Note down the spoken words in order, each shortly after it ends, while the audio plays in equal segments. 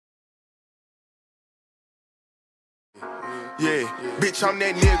Yeah, bitch, I'm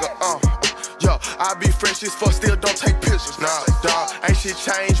that nigga, yo, I be fresh as fuck, still don't take pictures. Nah, dawg, ain't shit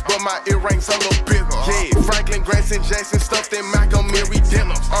changed, but my earrings a little bigger. Yeah, Franklin, Grayson, Jackson, stuffed in Montgomery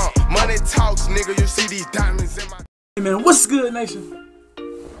denim. Money talks, nigga, you see these diamonds in my... Hey man, what's good, nation?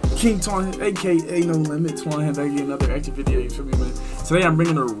 𝐁𝐄𝐋, aka No Limit, back again, another action video, you feel me, man? Today I'm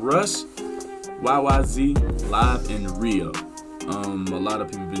bringing a Rush YYZ live in Rio. A lot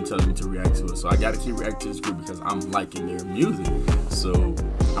of people have been telling me to react to it, so I gotta keep reacting to this group because I'm liking their music. So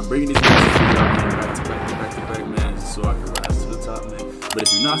I'm bringing these back to back, man, so I can rise to the top, man. But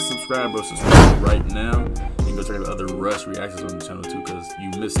if you're not subscribed, bro, subscribe right now and go check out other Rush reactions on the channel too, because you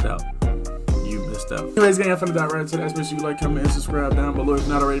missed out. Anyways, gang, I'm finna dive right into that. Make sure you like, comment, and subscribe down below. If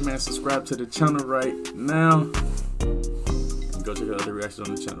not already, man, subscribe to the channel right now. And go check out other reactions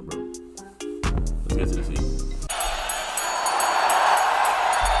on the channel, bro. Let's get to this video.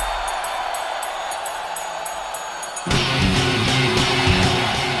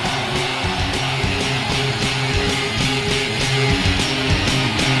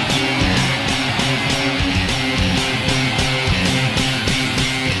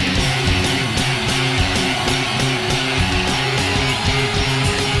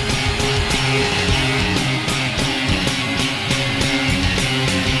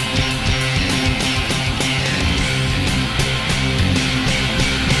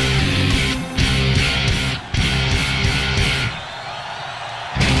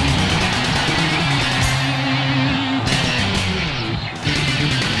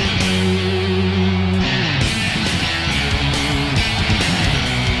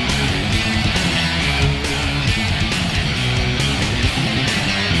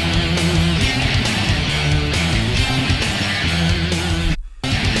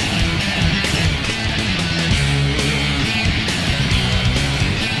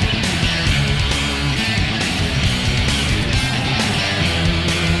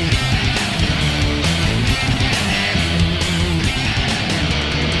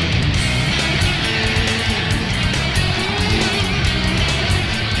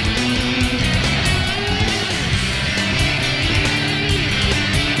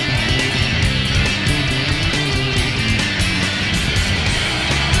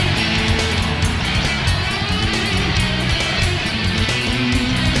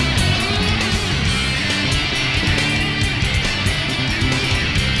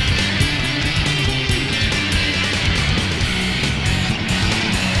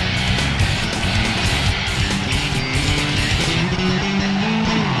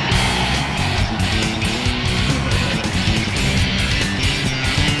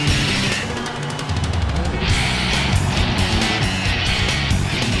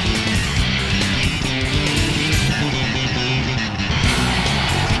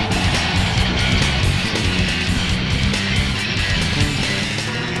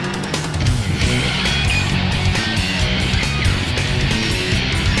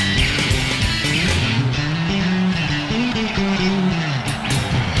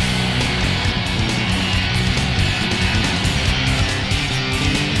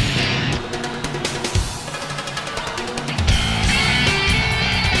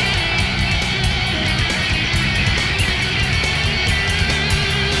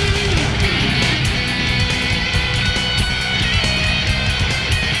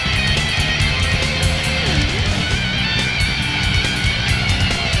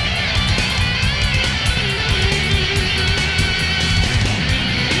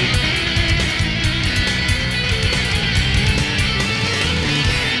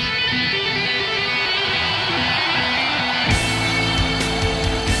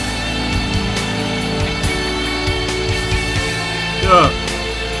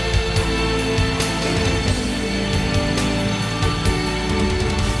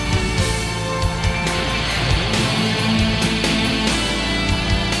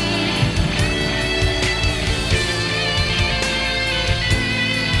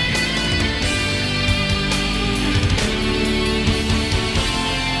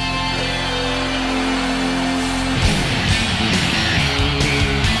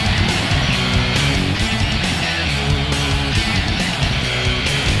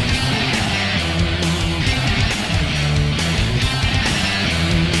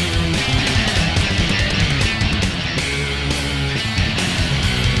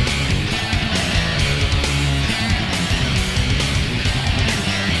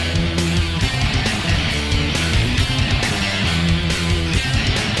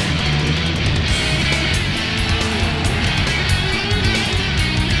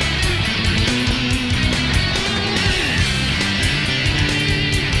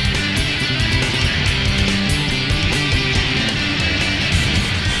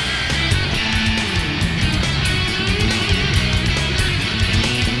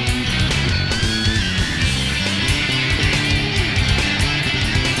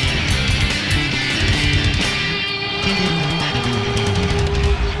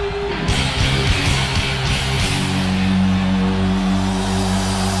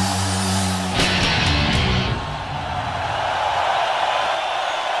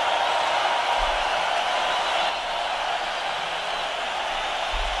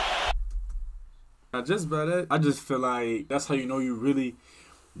 not just by that. I just feel like that's how you know you really,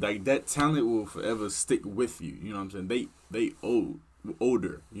 like, that talent will forever stick with you. You know what I'm saying? They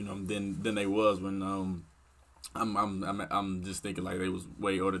older, you know, than they was when I'm just thinking like they was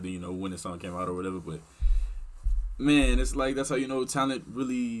way older than, you know, when the song came out or whatever. But man, it's like that's how you know talent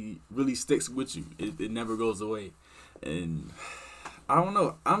really sticks with you. It never goes away. And I don't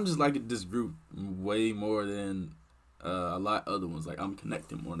know, I'm just liking this group way more than a lot of other ones. Like, I'm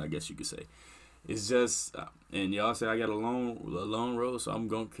connecting more, I guess you could say. It's just, and y'all say I got a long road, so I'm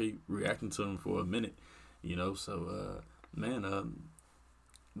gonna keep reacting to them for a minute, you know. So, man,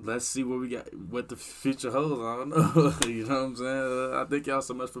 let's see what we got, what the future holds. I don't know, you know what I'm saying. I thank y'all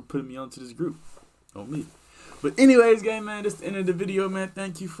so much for putting me onto this group, on me. But anyways, gang, man, this is the end of the video, man.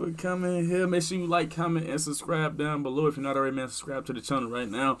 Thank you for coming here. Make sure you like, comment, and subscribe down below. If you're not already, man, subscribe to the channel right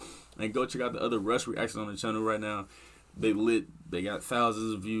now. And go check out the other Rush reactions on the channel right now. They lit. They got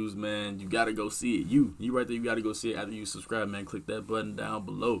thousands of views, man. You got to go see it. You right there, you got to go see it after you subscribe, man. Click that button down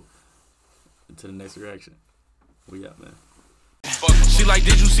below. Until the next reaction. We out, man. She like,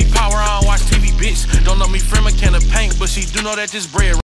 did you see Power on? Watch TV, bitch. Don't know me from a can of paint, but she do know that this bread